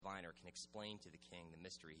or can explain to the king the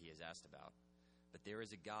mystery he has asked about, but there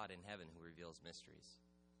is a God in heaven who reveals mysteries.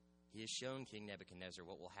 He has shown King Nebuchadnezzar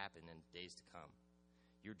what will happen in days to come.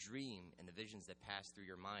 Your dream and the visions that passed through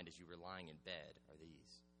your mind as you were lying in bed are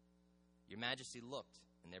these. Your Majesty looked,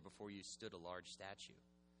 and there before you stood a large statue,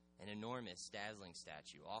 an enormous, dazzling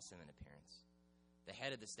statue, awesome in appearance. The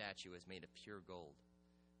head of the statue is made of pure gold,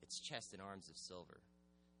 its chest and arms of silver,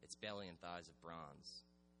 its belly and thighs of bronze,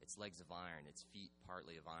 its legs of iron, its feet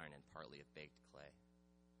partly of iron and partly of baked clay.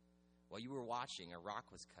 While you were watching, a rock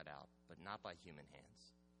was cut out, but not by human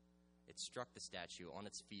hands. It struck the statue on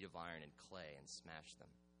its feet of iron and clay and smashed them.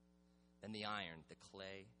 Then the iron, the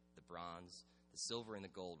clay, the bronze, the silver, and the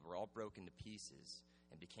gold were all broken to pieces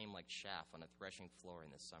and became like chaff on a threshing floor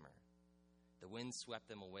in the summer. The wind swept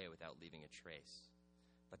them away without leaving a trace.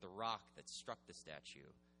 But the rock that struck the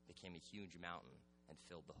statue became a huge mountain and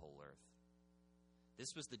filled the whole earth.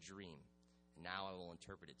 This was the dream, and now I will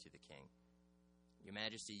interpret it to the king. Your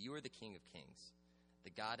Majesty, you are the King of Kings. The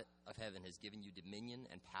God of heaven has given you dominion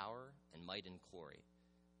and power and might and glory.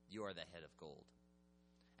 You are the head of gold.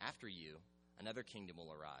 After you, another kingdom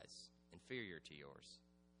will arise, inferior to yours.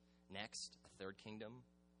 Next, a third kingdom,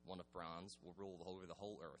 one of bronze, will rule over the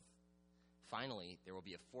whole earth. Finally, there will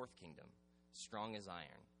be a fourth kingdom, strong as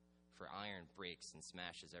iron, for iron breaks and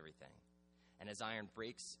smashes everything. And as iron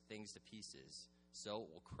breaks things to pieces, so it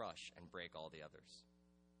will crush and break all the others.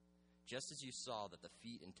 Just as you saw that the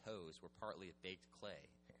feet and toes were partly of baked clay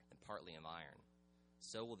and partly of iron,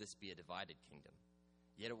 so will this be a divided kingdom.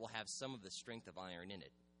 Yet it will have some of the strength of iron in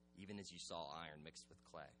it, even as you saw iron mixed with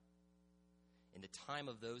clay. In the time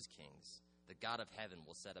of those kings, the God of heaven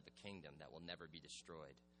will set up a kingdom that will never be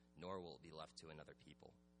destroyed, nor will it be left to another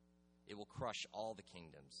people. It will crush all the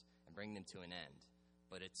kingdoms and bring them to an end,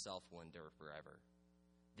 but itself will endure forever.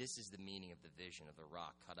 This is the meaning of the vision of the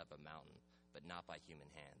rock cut up a mountain, but not by human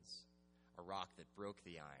hands. A rock that broke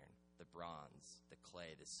the iron, the bronze, the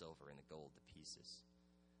clay, the silver, and the gold to pieces.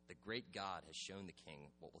 The great God has shown the king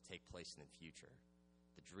what will take place in the future.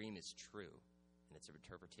 The dream is true, and its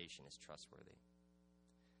interpretation is trustworthy.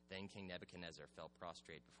 Then King Nebuchadnezzar fell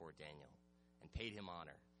prostrate before Daniel and paid him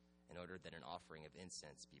honor and ordered that an offering of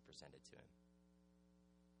incense be presented to him.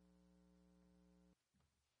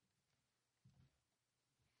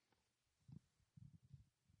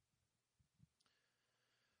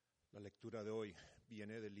 La lectura de hoy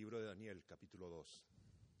viene del libro de Daniel, capítulo 2.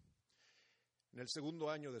 En el segundo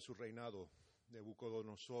año de su reinado,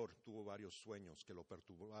 Nabucodonosor tuvo varios sueños que lo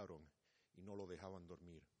perturbaron y no lo dejaban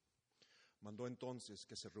dormir. Mandó entonces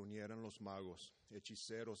que se reunieran los magos,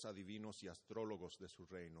 hechiceros, adivinos y astrólogos de su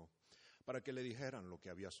reino, para que le dijeran lo que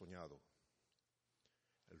había soñado.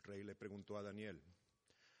 El rey le preguntó a Daniel,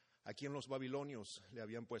 a quien los babilonios le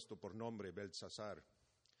habían puesto por nombre Beltsasar,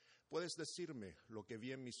 ¿puedes decirme lo que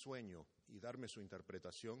vi en mi sueño y darme su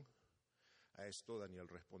interpretación? A esto Daniel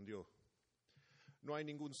respondió, no hay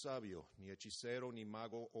ningún sabio, ni hechicero, ni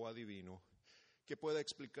mago o adivino que pueda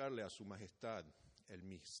explicarle a su majestad el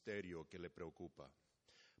misterio que le preocupa.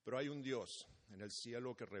 Pero hay un Dios en el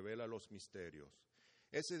cielo que revela los misterios.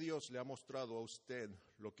 Ese Dios le ha mostrado a usted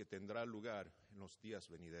lo que tendrá lugar en los días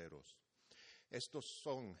venideros. Estos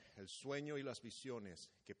son el sueño y las visiones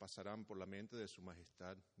que pasarán por la mente de su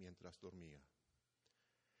majestad mientras dormía.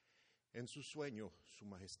 En su sueño, su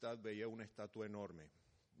majestad veía una estatua enorme,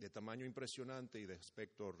 de tamaño impresionante y de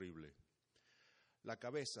aspecto horrible. La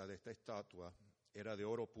cabeza de esta estatua era de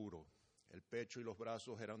oro puro, el pecho y los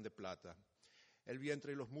brazos eran de plata, el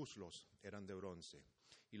vientre y los muslos eran de bronce,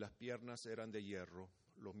 y las piernas eran de hierro,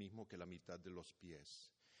 lo mismo que la mitad de los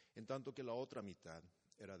pies, en tanto que la otra mitad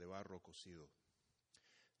era de barro cocido.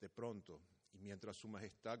 De pronto, y mientras su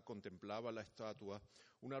majestad contemplaba la estatua,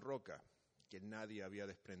 una roca que nadie había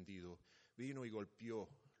desprendido vino y golpeó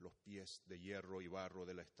los pies de hierro y barro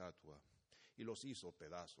de la estatua y los hizo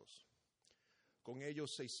pedazos. Con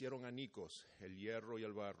ellos se hicieron anicos el hierro y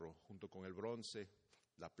el barro, junto con el bronce,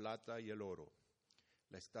 la plata y el oro.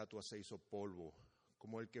 La estatua se hizo polvo,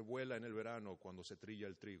 como el que vuela en el verano cuando se trilla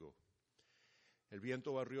el trigo. El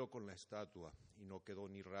viento barrió con la estatua y no quedó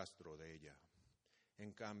ni rastro de ella.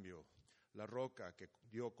 En cambio, la roca que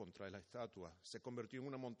dio contra la estatua se convirtió en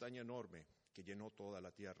una montaña enorme que llenó toda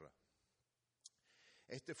la tierra.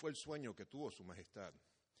 Este fue el sueño que tuvo su majestad,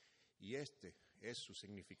 y este es su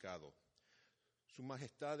significado. Su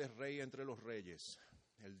majestad es rey entre los reyes.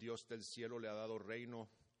 El Dios del cielo le ha dado reino,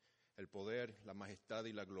 el poder, la majestad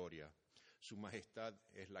y la gloria. Su majestad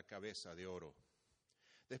es la cabeza de oro.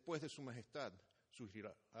 Después de su majestad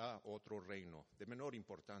surgirá otro reino de menor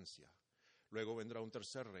importancia. Luego vendrá un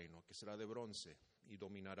tercer reino que será de bronce y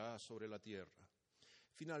dominará sobre la tierra.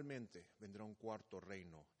 Finalmente vendrá un cuarto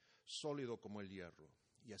reino sólido como el hierro.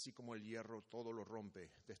 Y así como el hierro todo lo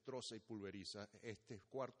rompe, destroza y pulveriza, este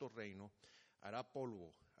cuarto reino hará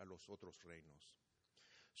polvo a los otros reinos.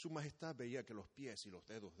 Su majestad veía que los pies y los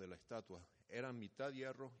dedos de la estatua eran mitad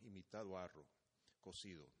hierro y mitad barro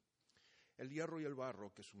cocido. El hierro y el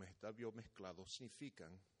barro que su majestad vio mezclados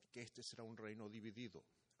significan que este será un reino dividido,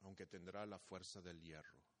 aunque tendrá la fuerza del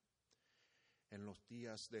hierro. En los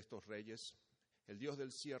días de estos reyes, el Dios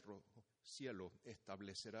del cielo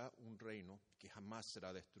establecerá un reino que jamás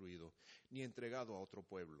será destruido ni entregado a otro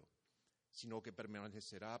pueblo, sino que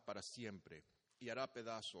permanecerá para siempre y hará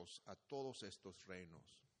pedazos a todos estos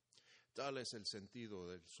reinos. Tal es el sentido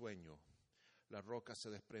del sueño. La roca se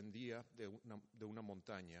desprendía de una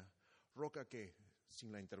montaña, roca que,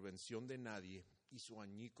 sin la intervención de nadie, hizo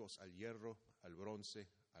añicos al hierro, al bronce,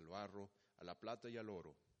 al barro, a la plata y al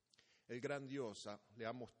oro. El gran Dios le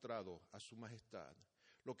ha mostrado a su majestad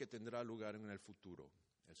lo que tendrá lugar en el futuro.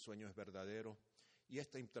 El sueño es verdadero y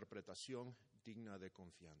esta interpretación digna de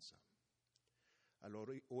confianza. Al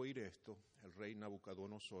oír esto, el rey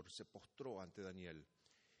Nabucodonosor se postró ante Daniel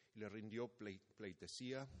y le rindió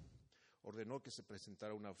pleitesía, ordenó que se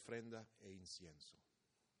presentara una ofrenda e incienso.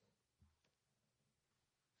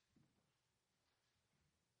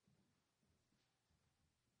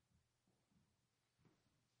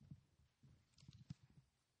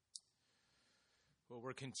 Well,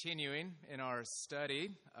 we're continuing in our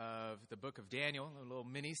study of the book of Daniel, a little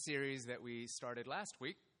mini-series that we started last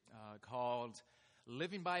week called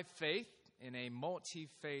Living by Faith in a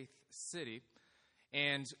Multi-Faith City.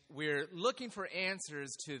 And we're looking for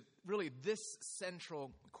answers to really this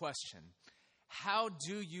central question. How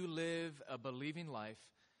do you live a believing life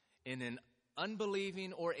in an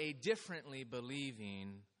unbelieving or a differently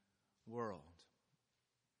believing world?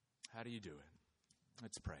 How do you do it?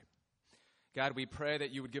 Let's pray. God, we pray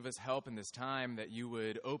that you would give us help in this time, that you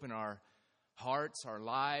would open our hearts, our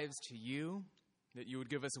lives to you, that you would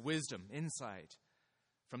give us wisdom, insight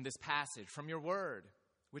from this passage, from your word,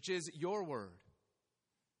 which is your word.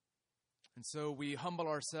 And so we humble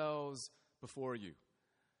ourselves before you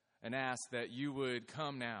and ask that you would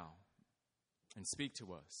come now and speak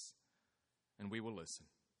to us, and we will listen.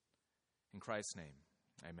 In Christ's name,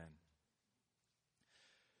 amen.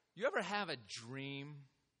 You ever have a dream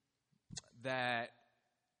that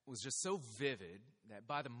was just so vivid that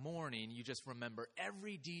by the morning you just remember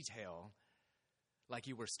every detail like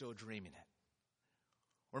you were still dreaming it?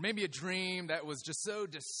 Or maybe a dream that was just so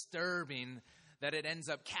disturbing that it ends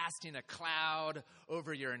up casting a cloud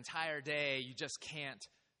over your entire day. You just can't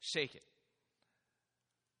shake it.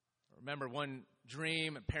 Remember one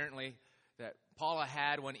dream, apparently, that Paula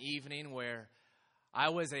had one evening where I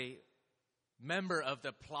was a member of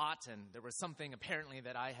the plot, and there was something apparently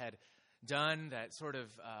that I had done that sort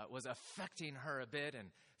of was affecting her a bit, and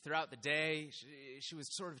throughout the day she was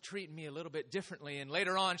sort of treating me a little bit differently, and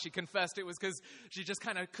later on she confessed it was because she just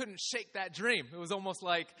kind of couldn't shake that dream. It was almost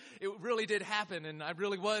like it really did happen, and I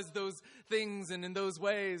really was those things and in those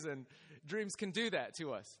ways, and dreams can do that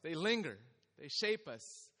to us. They linger, they shape us,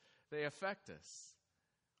 they affect us.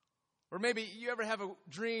 Or maybe you ever have a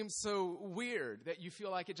dream so weird that you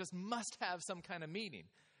feel like it just must have some kind of meaning.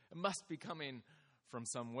 It must be coming from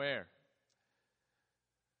somewhere.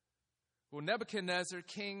 Well, Nebuchadnezzar,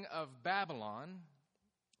 king of Babylon,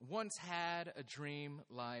 once had a dream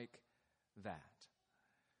like that.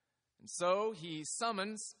 And so he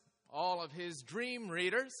summons all of his dream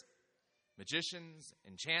readers, magicians,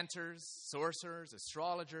 enchanters, sorcerers,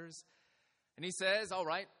 astrologers, and he says, all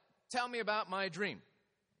right, tell me about my dream.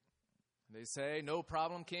 They say, no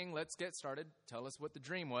problem, king, let's get started. Tell us what the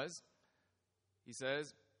dream was. He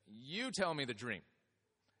says, you tell me the dream.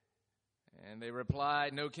 And they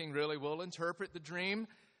replied, no, king, really, we'll interpret the dream,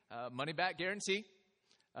 money back guarantee.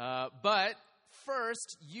 But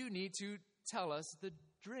first, you need to tell us the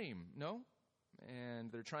dream, no?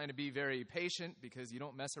 And they're trying to be very patient because you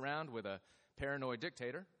don't mess around with a paranoid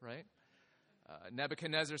dictator, right?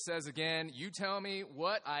 Nebuchadnezzar says again, you tell me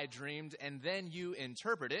what I dreamed and then you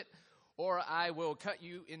interpret it, or I will cut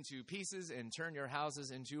you into pieces and turn your houses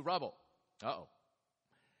into rubble. Uh-oh.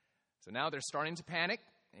 So now they're starting to panic.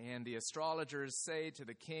 And the astrologers say to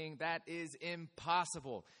the king, that is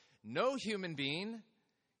impossible. No human being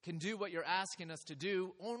can do what you're asking us to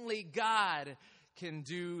do. Only God can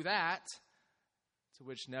do that. To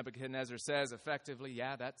which Nebuchadnezzar says effectively,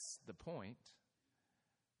 yeah, that's the point.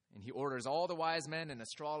 And he orders all the wise men and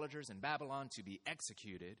astrologers in Babylon to be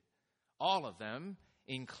executed. All of them,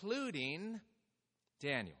 including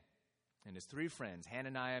Daniel and his three friends,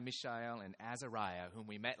 Hananiah, Mishael, and Azariah, whom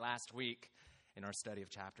we met last week in our study of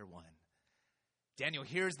chapter 1. Daniel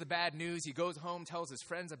hears the bad news. He goes home, tells his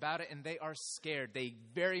friends about it, and they are scared. They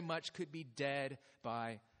very much could be dead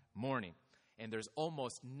by morning. And there's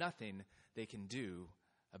almost nothing they can do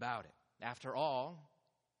about it. After all,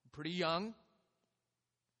 pretty young.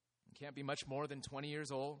 Can't be much more than 20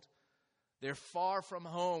 years old. They're far from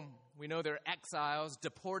home. We know they're exiles,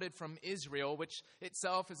 deported from Israel, which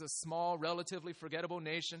itself is a small, relatively forgettable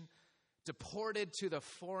nation, deported to the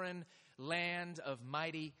foreign land of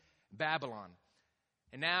mighty Babylon.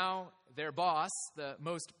 And now their boss, the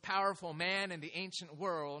most powerful man in the ancient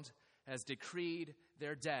world, has decreed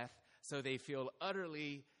their death, so they feel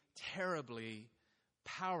utterly, terribly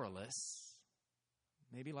powerless,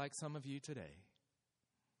 maybe like some of you today.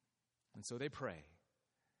 And so they pray,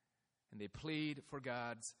 and they plead for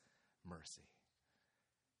God's mercy.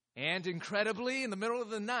 And incredibly, in the middle of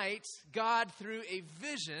the night, God, through a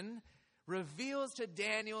vision, reveals to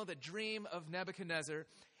Daniel the dream of Nebuchadnezzar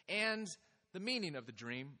and the meaning of the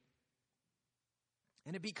dream.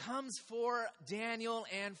 And it becomes for Daniel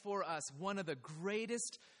and for us one of the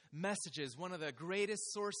greatest messages, one of the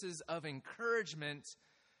greatest sources of encouragement,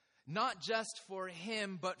 not just for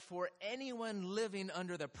him, but for anyone living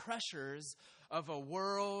under the pressures of a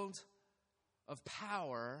world of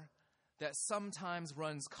power that sometimes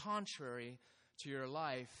runs contrary to your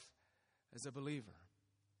life as a believer.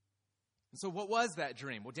 And so what was that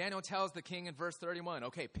dream? Well, Daniel tells the king in verse 31,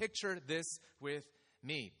 okay, picture this with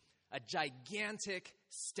me. A gigantic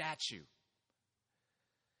statue.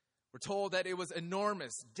 We're told that it was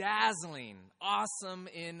enormous, dazzling, awesome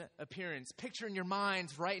in appearance. Picture in your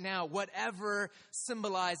minds right now whatever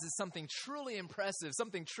symbolizes something truly impressive,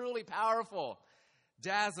 something truly powerful,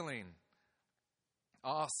 dazzling,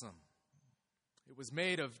 awesome. It was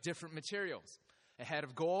made of different materials. A head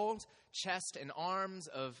of gold, chest and arms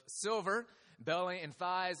of silver, belly and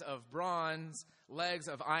thighs of bronze, legs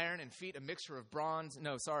of iron, and feet a mixture of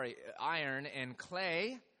iron and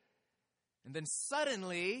clay. And then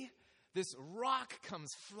suddenly, this rock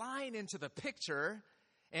comes flying into the picture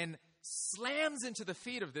and slams into the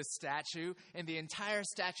feet of this statue, and the entire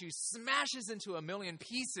statue smashes into a million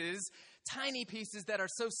pieces, tiny pieces that are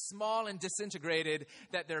so small and disintegrated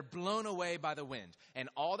that they're blown away by the wind. And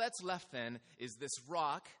all that's left then is this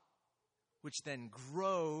rock, which then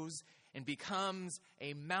grows and becomes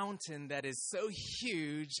a mountain that is so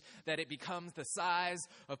huge that it becomes the size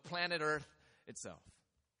of planet Earth itself.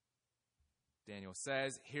 Daniel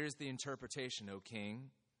says, here's the interpretation, O king.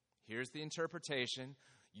 Here's the interpretation.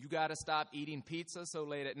 You got to stop eating pizza so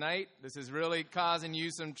late at night. This is really causing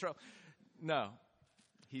you some trouble. No.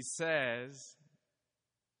 He says,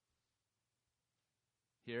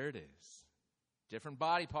 here it is. Different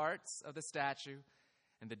body parts of the statue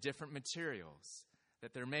and the different materials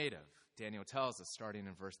that they're made of. Daniel tells us, starting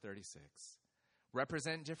in verse 36,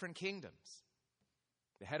 represent different kingdoms.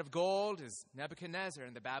 The head of gold is Nebuchadnezzar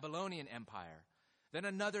and the Babylonian Empire. Then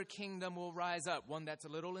another kingdom will rise up, one that's a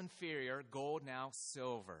little inferior, gold now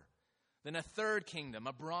silver. Then a third kingdom,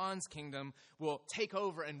 a bronze kingdom, will take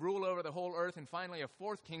over and rule over the whole earth. And finally, a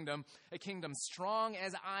fourth kingdom, a kingdom strong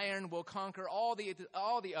as iron, will conquer all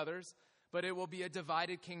the others. But it will be a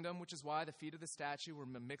divided kingdom, which is why the feet of the statue were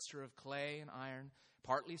a mixture of clay and iron,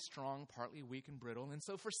 partly strong, partly weak and brittle. And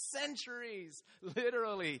so for centuries,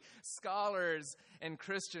 literally, scholars and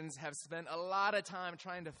Christians have spent a lot of time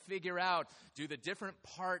trying to figure out, do the different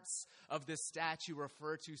parts of this statue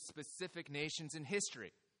refer to specific nations in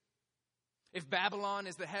history? If Babylon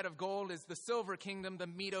is the head of gold, is the silver kingdom the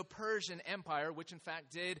Medo-Persian Empire, which in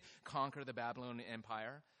fact did conquer the Babylonian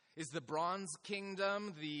Empire? Is the bronze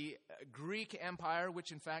kingdom the Greek Empire,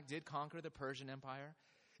 which in fact did conquer the Persian Empire?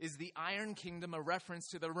 Is the iron kingdom a reference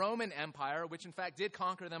to the Roman Empire, which in fact did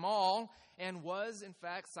conquer them all and was in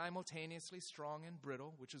fact simultaneously strong and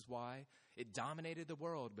brittle, which is why it dominated the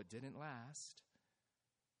world but didn't last?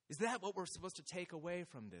 Is that what we're supposed to take away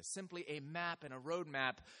from this? Simply a map and a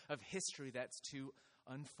roadmap of history that's to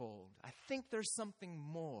unfold? I think there's something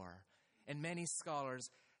more, and many scholars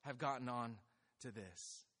have gotten on to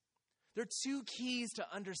this. There are two keys to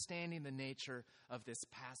understanding the nature of this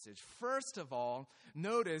passage. First of all,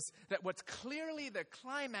 notice that what's clearly the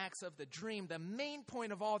climax of the dream, the main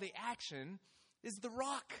point of all the action, is the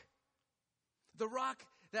rock. The rock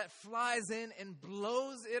that flies in and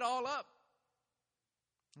blows it all up.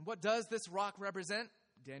 And what does this rock represent?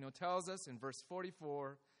 Daniel tells us in verse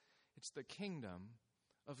 44, it's the kingdom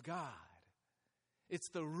of God. It's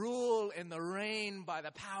the rule and the reign by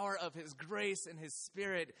the power of His grace and His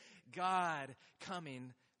Spirit, God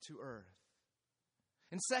coming to earth.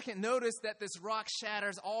 And second, notice that this rock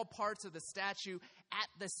shatters all parts of the statue at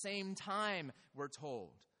the same time, we're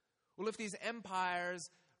told. Well, if these empires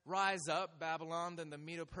rise up, Babylon, then the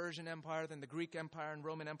Medo-Persian Empire, then the Greek Empire and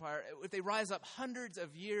Roman Empire, if they rise up hundreds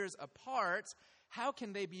of years apart, how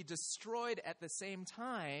can they be destroyed at the same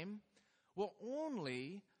time? Well,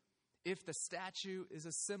 only if the statue is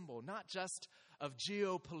a symbol, not just of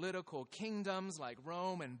geopolitical kingdoms like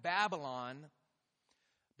Rome and Babylon,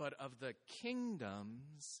 but of the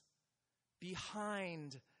kingdoms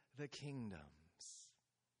behind the kingdoms.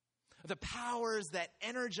 The powers that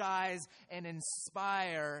energize and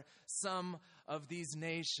inspire some of these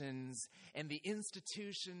nations and the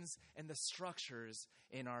institutions and the structures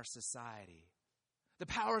in our society. The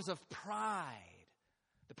powers of pride,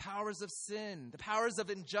 the powers of sin, the powers of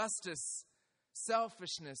injustice,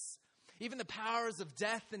 selfishness, even the powers of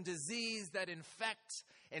death and disease that infect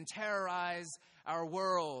and terrorize our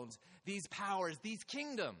world. These powers, these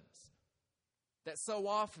kingdoms that so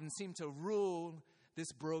often seem to rule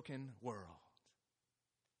this broken world.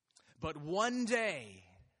 But one day,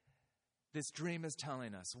 this dream is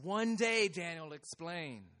telling us, one day, Daniel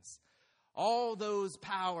explains, all those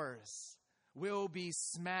powers will be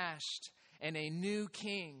smashed and a new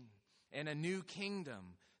king and a new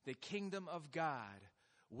kingdom, the kingdom of God,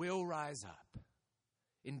 will rise up.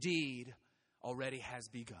 Indeed, already has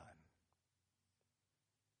begun.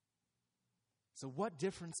 So what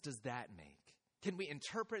difference does that make? Can we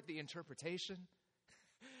interpret the interpretation?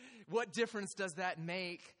 What difference does that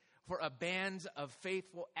make for a band of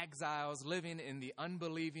faithful exiles living in the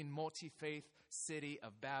unbelieving, multi-faith city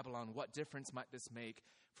of Babylon? What difference might this make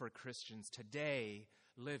for Christians today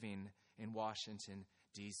living in Washington,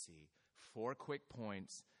 D.C.? 4 quick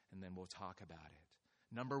points, and then we'll talk about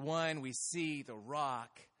it. Number 1, we see the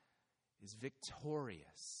rock is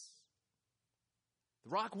victorious. The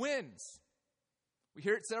rock wins. We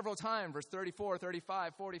hear it several times, verse 34,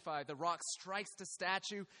 35, 45. The rock strikes the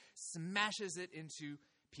statue, smashes it into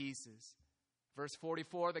pieces. Verse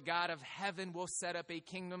 44, the God of heaven will set up a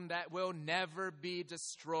kingdom that will never be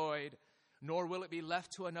destroyed, nor will it be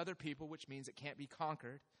left to another people, which means it can't be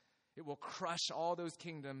conquered. It will crush all those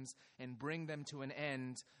kingdoms and bring them to an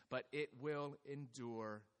end, but it will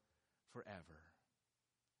endure forever.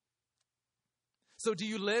 So do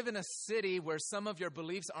you live in a city where some of your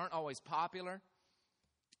beliefs aren't always popular?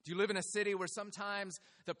 Do you live in a city where sometimes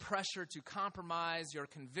the pressure to compromise your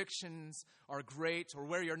convictions are great, or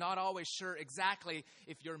where you're not always sure exactly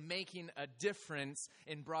if you're making a difference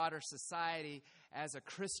in broader society as a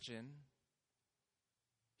Christian?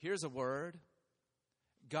 Here's a word.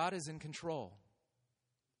 God is in control.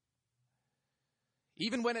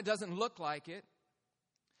 Even when it doesn't look like it,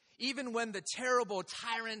 even when the terrible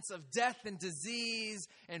tyrants of death and disease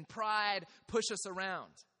and pride push us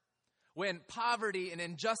around, when poverty and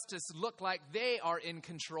injustice look like they are in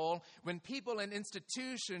control, when people and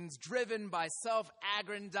institutions driven by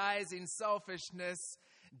self-aggrandizing selfishness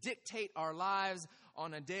dictate our lives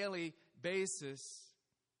on a daily basis,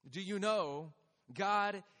 do you know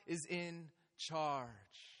God is in charge?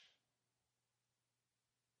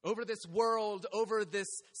 Over this world, over this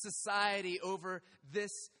society, over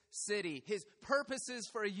this city. His purposes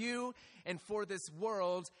for you and for this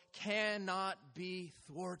world cannot be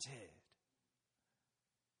thwarted.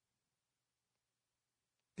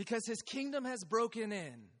 Because his kingdom has broken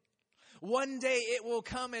in. One day it will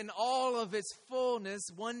come in all of its fullness,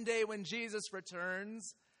 one day when Jesus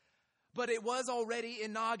returns. But it was already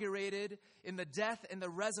inaugurated in the death and the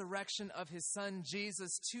resurrection of his son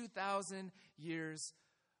Jesus 2,000 years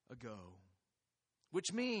ago.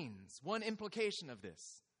 Which means, one implication of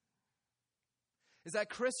this is that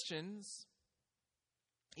Christians,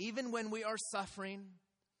 even when we are suffering,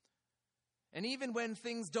 and even when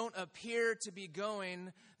things don't appear to be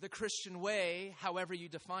going the Christian way, however you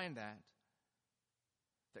define that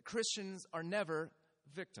Christians are never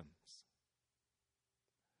victims.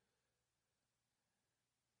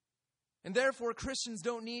 And therefore, Christians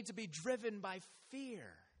don't need to be driven by fear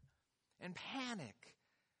and panic,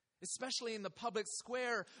 especially in the public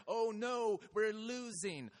square. Oh no, we're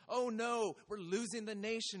losing. Oh no, we're losing the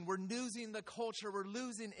nation. We're losing the culture. We're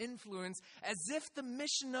losing influence, as if the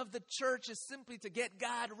mission of the church is simply to get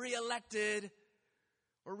God reelected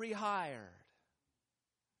or rehired.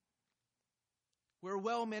 We're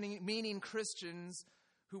well-meaning Christians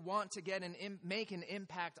who want to make an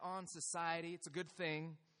impact on society. It's a good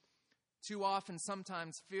thing. Too often,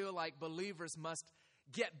 sometimes feel like believers must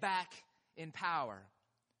get back in power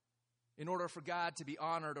in order for God to be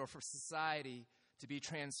honored or for society to be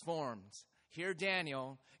transformed. Hear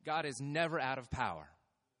Daniel, God is never out of power.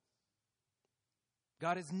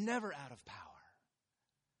 God is never out of power.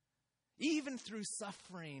 Even through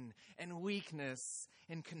suffering and weakness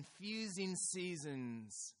and confusing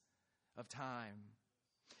seasons of time.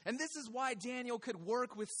 And this is why Daniel could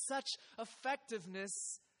work with such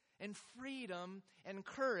effectiveness and freedom and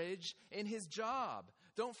courage in his job.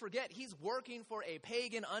 Don't forget, he's working for a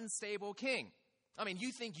pagan, unstable king. I mean,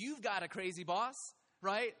 you think you've got a crazy boss,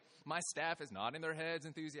 right? My staff is nodding their heads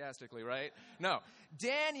enthusiastically, right? No.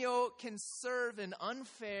 Daniel can serve an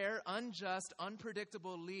unfair, unjust,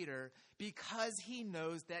 unpredictable leader because he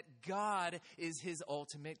knows that God is his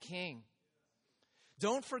ultimate king.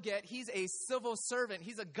 Don't forget, he's a civil servant.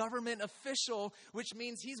 He's a government official, which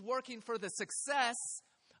means he's working for the success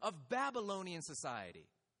of Babylonian society.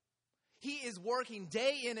 He is working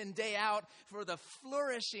day in and day out for the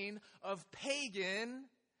flourishing of pagan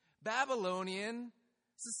Babylonian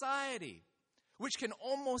society, which can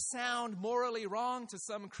almost sound morally wrong to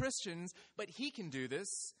some Christians, but he can do this,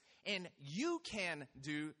 and you can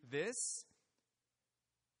do this,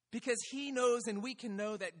 because he knows and we can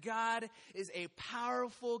know that God is a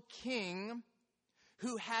powerful king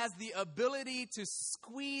who has the ability to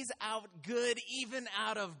squeeze out good even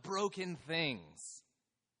out of broken things.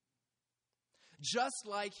 Just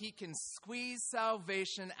like he can squeeze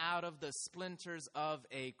salvation out of the splinters of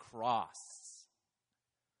a cross.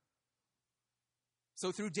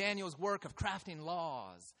 So through Daniel's work of crafting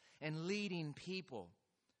laws and leading people,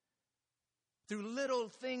 through little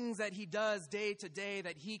things that he does day to day,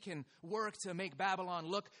 that he can work to make Babylon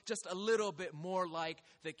look just a little bit more like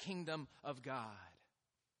the kingdom of God.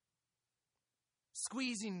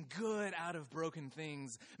 Squeezing good out of broken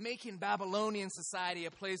things, making Babylonian society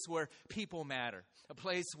a place where people matter, a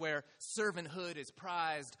place where servanthood is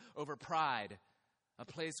prized over pride, a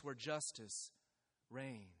place where justice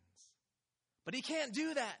reigns. But he can't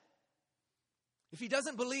do that if he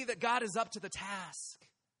doesn't believe that God is up to the task.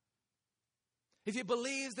 If he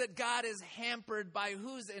believes that God is hampered by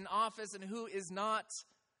who's in office and who is not,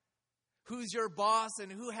 who's your boss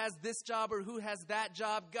and who has this job or who has that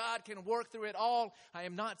job, God can work through it all. I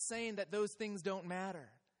am not saying that those things don't matter,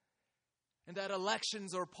 and that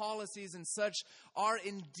elections or policies and such are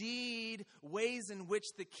indeed ways in which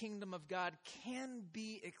the kingdom of God can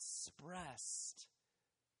be expressed.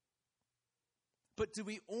 But do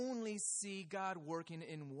we only see God working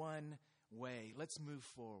in one way? Let's move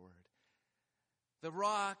forward. The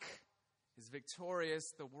rock is victorious.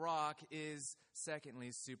 The rock is,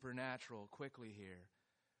 secondly, supernatural. Quickly here.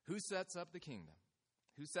 Who sets up the kingdom?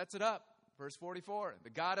 Who sets it up? Verse 44.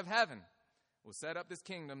 The God of heaven will set up this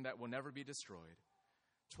kingdom that will never be destroyed.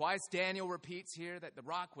 Twice Daniel repeats here that the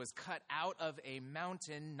rock was cut out of a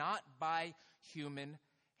mountain, not by human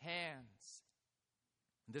hands.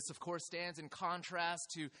 This, of course, stands in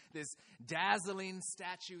contrast to this dazzling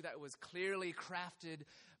statue that was clearly crafted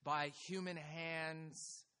by human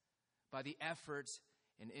hands, by the effort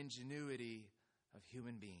and ingenuity of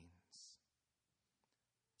human beings.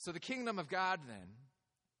 So the kingdom of God, then,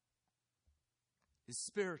 is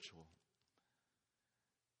spiritual.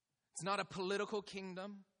 It's not a political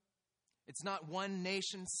kingdom. It's not one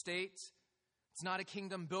nation state. It's not a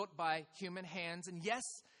kingdom built by human hands. And yes,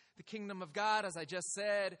 the kingdom of God, as I just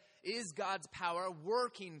said, is God's power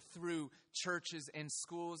working through churches and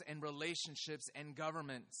schools and relationships and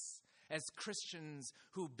governments. As Christians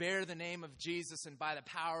who bear the name of Jesus and by the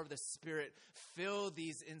power of the Spirit fill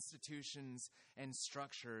these institutions and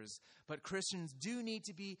structures. But Christians do need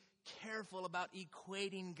to be careful about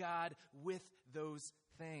equating God with those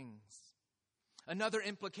things. Another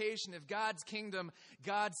implication of God's kingdom,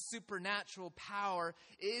 God's supernatural power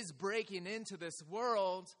is breaking into this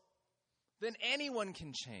world, then anyone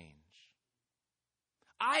can change.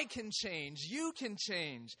 I can change. You can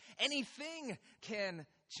change. Anything can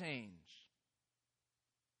change.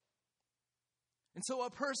 And so a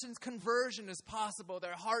person's conversion is possible.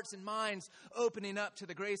 Their hearts and minds opening up to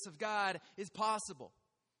the grace of God is possible.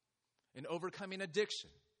 And overcoming addiction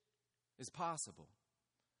is possible.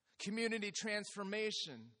 Community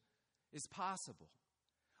transformation is possible.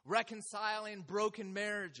 Reconciling broken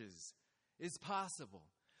marriages is possible.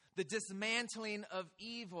 The dismantling of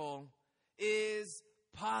evil is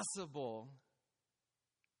possible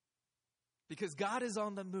because God is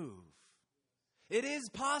on the move. It is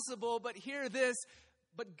possible, but hear this,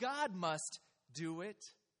 but God must do it.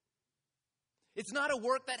 It's not a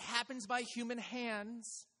work that happens by human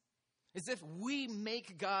hands, as if we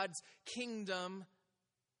make God's kingdom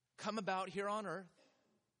come about here on earth.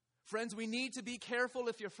 Friends, we need to be careful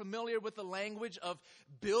if you're familiar with the language of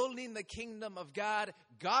building the kingdom of God.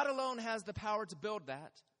 God alone has the power to build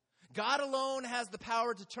that. God alone has the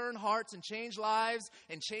power to turn hearts and change lives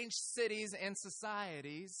and change cities and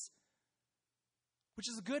societies, which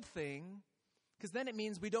is a good thing, because then it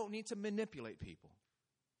means we don't need to manipulate people.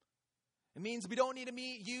 It means we don't need to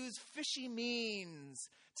use fishy means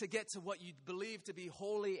to get to what you believe to be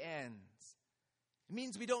holy ends. It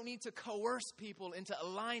means we don't need to coerce people into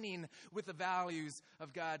aligning with the values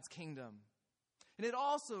of God's kingdom. And it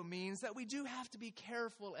also means that we do have to be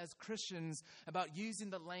careful as Christians about using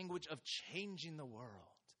the language of changing the world.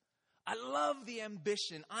 I love the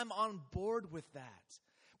ambition. I'm on board with that.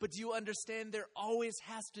 But do you understand there always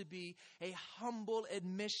has to be a humble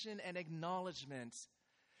admission and acknowledgement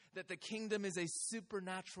that the kingdom is a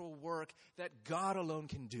supernatural work that God alone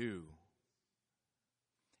can do.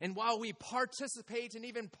 And while we participate and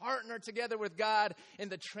even partner together with God in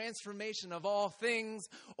the transformation of all things,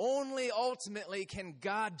 only ultimately can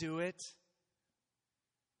God do it.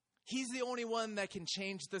 He's the only one that can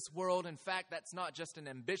change this world. In fact, that's not just an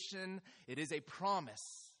ambition, it is a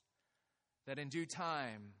promise that in due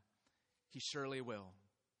time, He surely will.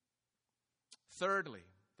 Thirdly,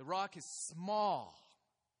 the rock is small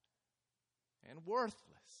and worthless.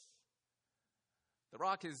 The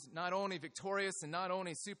rock is not only victorious and not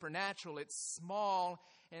only supernatural, it's small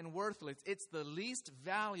and worthless. It's the least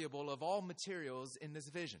valuable of all materials in this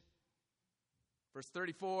vision. Verse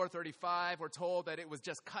 34, 35, we're told that it was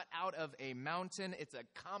just cut out of a mountain. It's a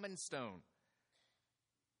common stone.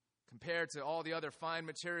 Compared to all the other fine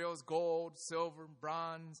materials, gold, silver,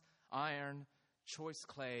 bronze, iron, choice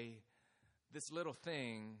clay, this little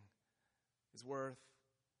thing is worth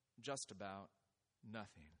just about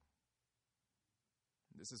nothing.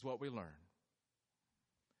 This is what we learn.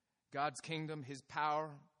 God's kingdom, His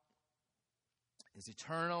power is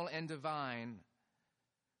eternal and divine,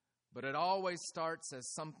 but it always starts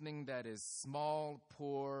as something that is small,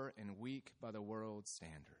 poor, and weak by the world's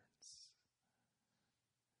standards.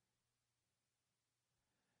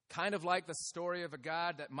 Kind of like the story of a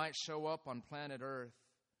God that might show up on planet Earth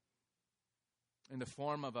in the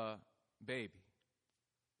form of a baby.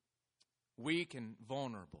 Weak and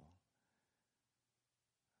vulnerable.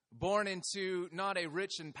 Born into not a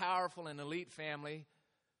rich and powerful and elite family,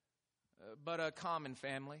 but a common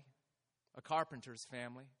family, a carpenter's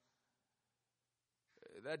family.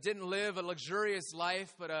 That didn't live a luxurious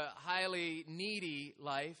life, but a highly needy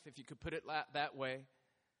life, if you could put it that way.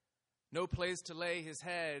 No place to lay his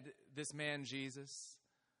head, this man Jesus.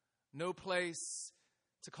 No place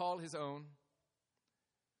to call his own.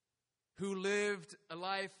 Who lived a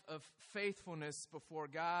life of faithfulness before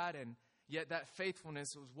God, and yet that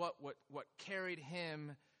faithfulness was what carried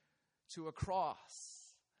him to a cross.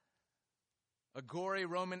 A gory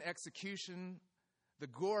Roman execution, the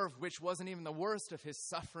gore of which wasn't even the worst of his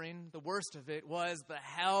suffering. The worst of it was the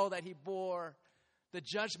hell that he bore, the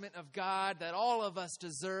judgment of God that all of us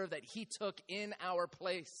deserve, that He took in our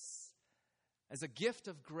place as a gift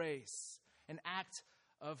of grace, an act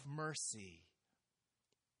of mercy.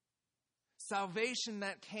 Salvation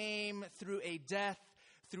that came through a death,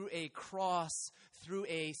 through a cross, through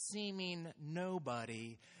a seeming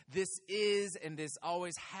nobody. This is, and this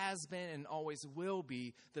always has been and always will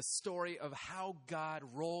be, the story of how God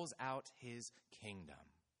rolls out His kingdom.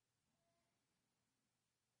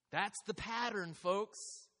 That's the pattern, folks.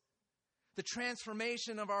 The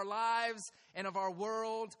transformation of our lives and of our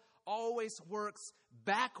world always works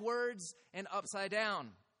backwards and upside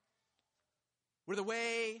down. Where the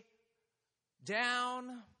way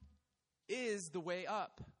down is the way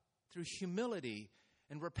up, through humility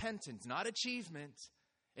and repentance, not achievement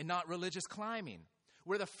and not religious climbing.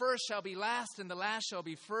 Where the first shall be last and the last shall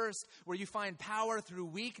be first, where you find power through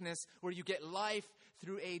weakness, where you get life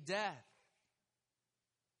through a death.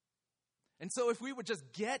 And so if we would just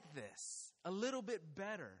get this a little bit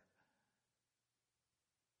better,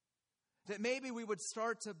 that maybe we would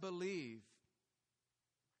start to believe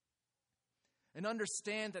and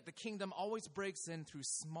understand that the kingdom always breaks in through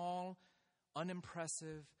small,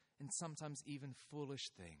 unimpressive, and sometimes even foolish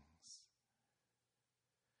things.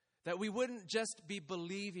 That we wouldn't just be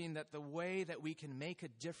believing that the way that we can make a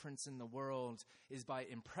difference in the world is by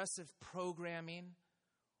impressive programming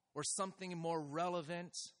or something more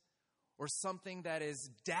relevant or something that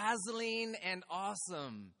is dazzling and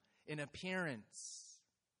awesome in appearance,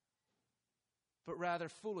 but rather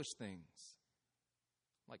foolish things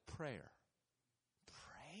like prayer.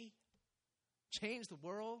 Pray? Change the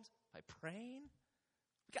world by praying?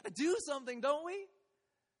 We got to do something, don't we?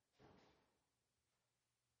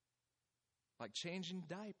 Like changing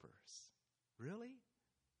diapers. Really?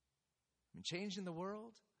 I mean, changing the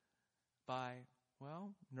world by,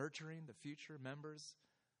 nurturing the future members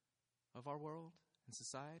of our world and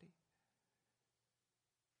society.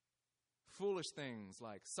 Foolish things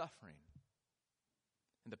like suffering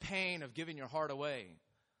and the pain of giving your heart away,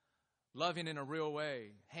 loving in a real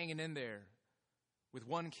way, hanging in there with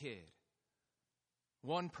one kid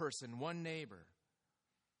One person, one neighbor,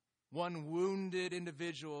 one wounded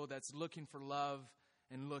individual that's looking for love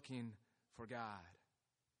and looking for God.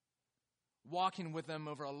 Walking with them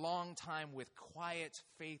over a long time with quiet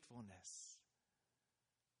faithfulness.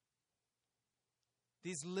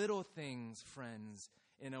 These little things, friends,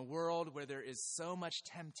 in a world where there is so much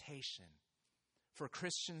temptation for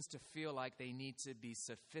Christians to feel like they need to be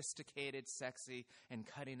sophisticated, sexy, and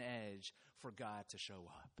cutting edge for God to show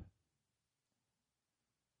up.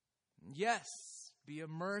 Yes, be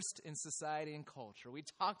immersed in society and culture. We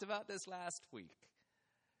talked about this last week.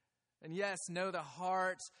 And yes, know the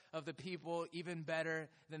heart of the people even better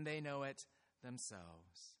than they know it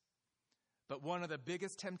themselves. But one of the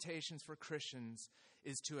biggest temptations for Christians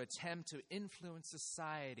is to attempt to influence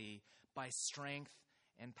society by strength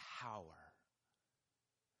and power,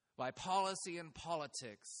 by policy and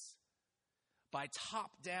politics, by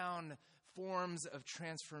top-down forms of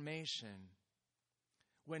transformation,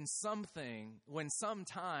 when sometimes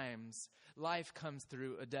life comes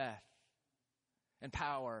through a death and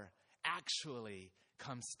power actually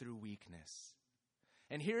comes through weakness.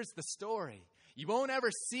 And here's the story. You won't ever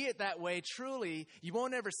see it that way truly. You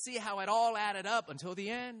won't ever see how it all added up until the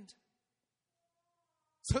end.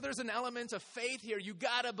 So there's an element of faith here. You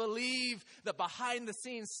got to believe the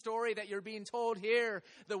behind-the-scenes story that you're being told here,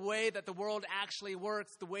 the way that the world actually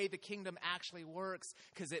works, the way the kingdom actually works,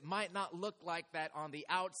 because it might not look like that on the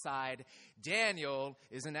outside. Daniel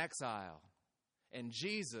is in exile, and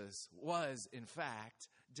Jesus was, in fact,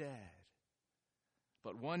 dead.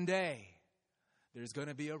 But one day, there's going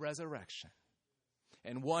to be a resurrection.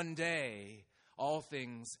 And one day, all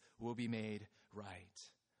things will be made right.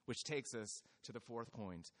 Which takes us to the fourth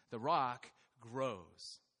point. The rock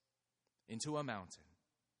grows into a mountain.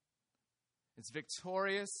 It's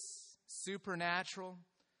victorious, supernatural,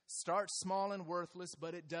 starts small and worthless,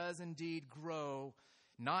 but it does indeed grow.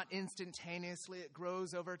 Not instantaneously, it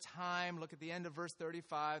grows over time. Look at the end of verse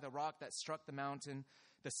 35. The rock that struck the mountain,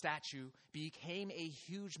 the statue, became a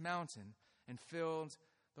huge mountain and filled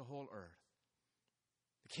the whole earth.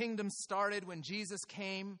 The kingdom started when Jesus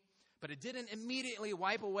came, but it didn't immediately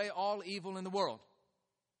wipe away all evil in the world.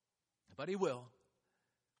 But he will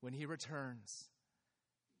when he returns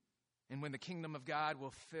and when the kingdom of God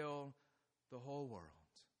will fill the whole world.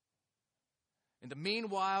 In the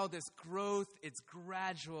meanwhile, this growth, it's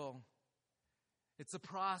gradual. It's a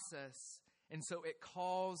process. And so it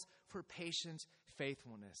calls for patient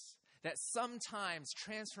faithfulness. That sometimes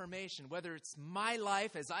transformation, whether it's my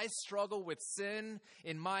life as I struggle with sin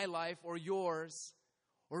in my life or yours,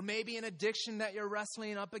 or maybe an addiction that you're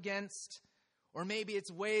wrestling up against, or maybe it's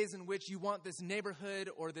ways in which you want this neighborhood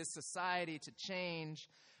or this society to change,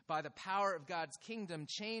 by the power of God's kingdom,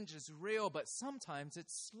 change is real, but sometimes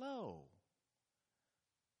it's slow.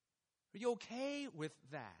 Are you okay with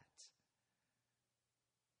that?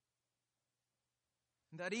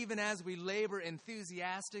 That even as we labor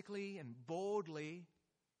enthusiastically and boldly,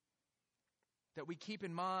 that we keep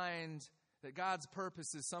in mind that God's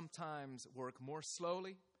purposes sometimes work more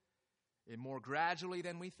slowly and more gradually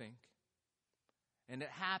than we think. And it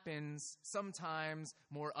happens sometimes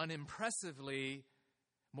more unimpressively,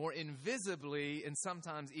 more invisibly, and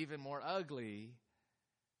sometimes even more ugly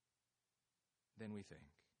than we think.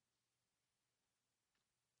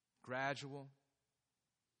 Gradual,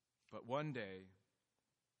 but one day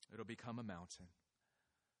it'll become a mountain.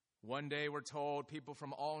 One day, we're told, people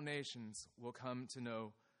from all nations will come to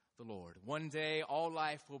know the Lord. One day, all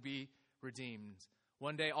life will be redeemed.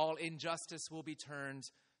 One day, all injustice will be turned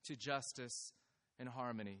to justice and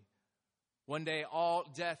harmony. One day, all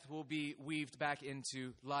death will be weaved back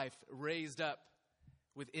into life, raised up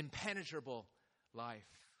with impenetrable life.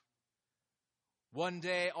 One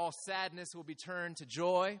day, all sadness will be turned to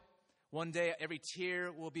joy. One day, every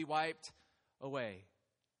tear will be wiped away.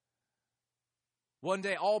 One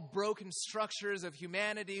day, all broken structures of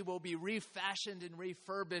humanity will be refashioned and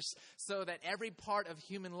refurbished so that every part of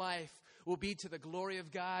human life will be to the glory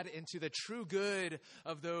of God and to the true good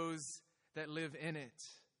of those that live in it.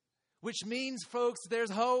 Which means, folks,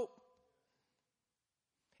 there's hope.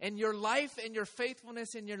 And your life and your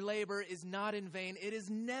faithfulness and your labor is not in vain. It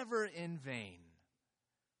is never in vain.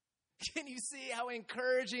 Can you see how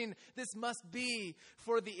encouraging this must be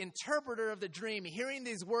for the interpreter of the dream, hearing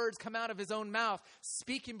these words come out of his own mouth,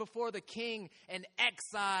 speaking before the king in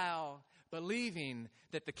exile, believing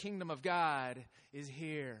that the kingdom of God is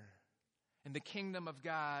here and the kingdom of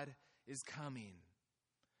God is coming.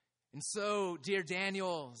 And so, dear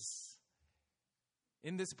Daniels,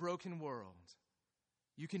 in this broken world,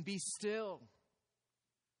 you can be still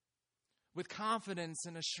with confidence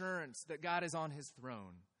and assurance that God is on his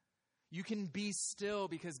throne. You can be still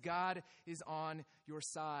because God is on your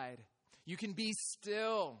side. You can be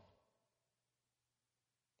still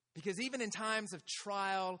because even in times of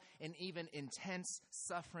trial and even intense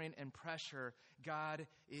suffering and pressure, God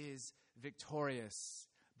is victorious.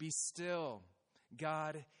 Be still.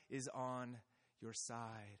 God is on your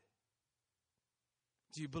side.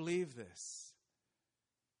 Do you believe this?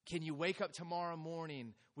 Can you wake up tomorrow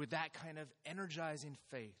morning with that kind of energizing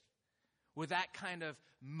faith, with that kind of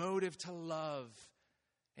motive to love,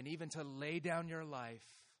 and even to lay down your life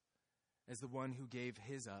as the one who gave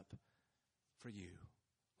his up for you?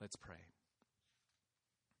 Let's pray.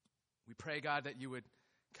 We pray, God, that you would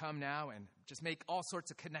come now and just make all sorts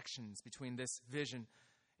of connections between this vision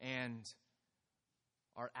and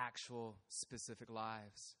our actual specific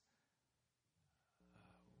lives.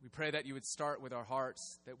 We pray that you would start with our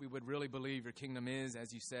hearts, that we would really believe your kingdom is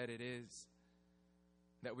as you said it is,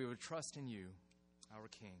 that we would trust in you, our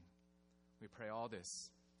King. We pray all this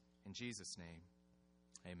in Jesus' name.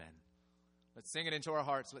 Amen. Let's sing it into our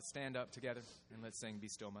hearts. Let's stand up together and let's sing, Be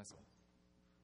Still, My Soul.